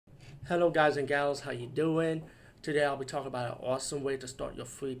Hello, guys and gals. How you doing? Today, I'll be talking about an awesome way to start your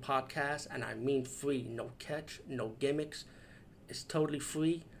free podcast, and I mean free. No catch, no gimmicks. It's totally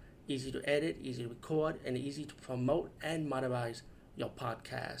free, easy to edit, easy to record, and easy to promote and monetize your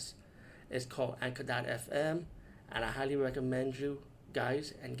podcast. It's called Anchor.fm, and I highly recommend you,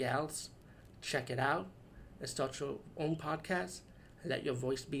 guys and gals, check it out and start your own podcast and let your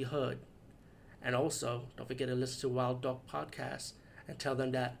voice be heard. And also, don't forget to listen to Wild Dog Podcast and tell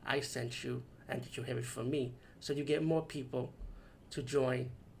them that I sent you and that you hear it from me. So you get more people to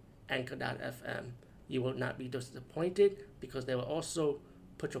join Anchor.fm. You will not be disappointed because they will also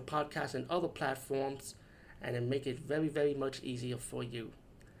put your podcast in other platforms and then make it very, very much easier for you.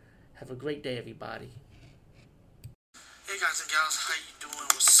 Have a great day, everybody. Hey guys and gals, how you doing?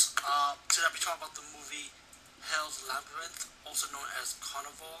 Today I'll be talking about the movie Hell's Labyrinth, also known as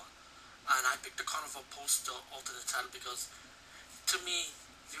Carnivore. And I picked the Carnivore poster alternate title because, to me,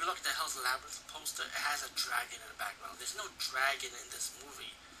 if you look at the Hell's Labyrinth poster, it has a dragon in the background. There's no dragon in this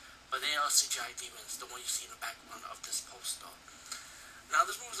movie, but they are CGI demons, the one you see in the background of this poster. Now,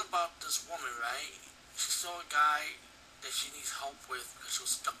 this movie's about this woman, right? She saw a guy that she needs help with because she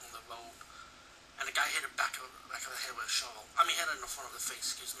was stuck on the road. And the guy hit her back of the head with a shovel. Hit her in the front of the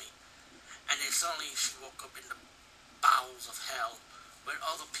face, excuse me. And then suddenly she woke up in the bowels of hell with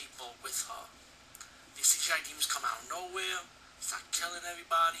other people with her. These CGI demons come out of nowhere, start killing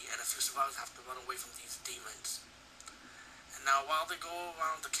everybody, and a few survivors have to run away from these demons. And now while they go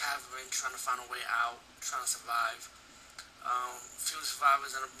around the cavern trying to find a way out, trying to survive, a few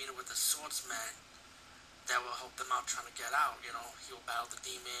survivors end up meeting with a swordsman that will help them out trying to get out. He'll battle the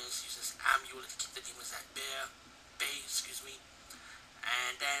demons, use this amulet to keep the demons at bay,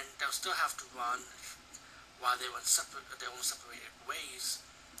 and then they'll still have to run while they were their own separated ways.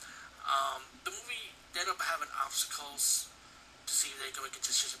 The movie they end up having obstacles to see if they're going to get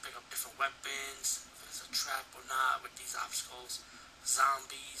to pick up different weapons, if it's a trap or not with these obstacles,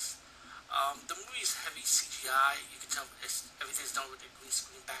 zombies. The movie is heavy CGI. You can tell everything's done with a green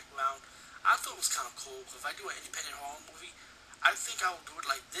screen background. I thought it was kind of cool. If I do an independent horror movie, I think I will do it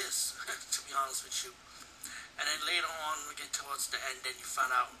like this, to be honest with you. And then later on, we get towards the end, then you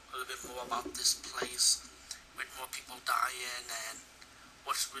find out a little bit more about this place with more people dying and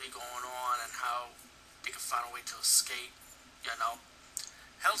what's really going on and how they can find a way to escape,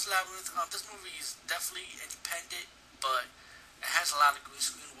 Hell's Labyrinth, this movie is definitely independent, but it has a lot of green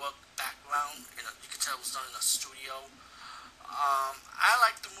screen work background. You can tell it was done in a studio. I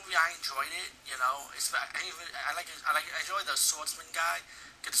like the movie. I enjoyed it. I enjoy the swordsman guy.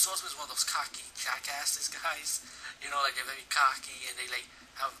 Cause the swordsman is one of those cocky jackasses guys. They're very cocky and they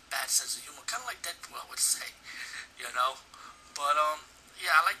have a bad sense of humor, kind of like Deadpool, I would say. But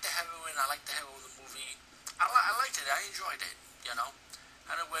yeah, I like the heroine. I like the hero in the movie. I liked it. I enjoyed it.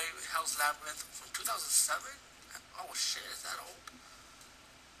 Anyway, Hell's Labyrinth from 2007. Oh shit, is that old?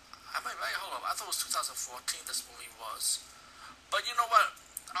 I might hold up. I thought it was 2014. This movie was. But you know what?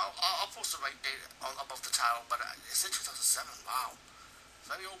 I'll post it right there above the title. But it said 2007. Wow.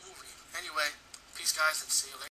 Very old movie. Anyway, peace, guys, and see you later.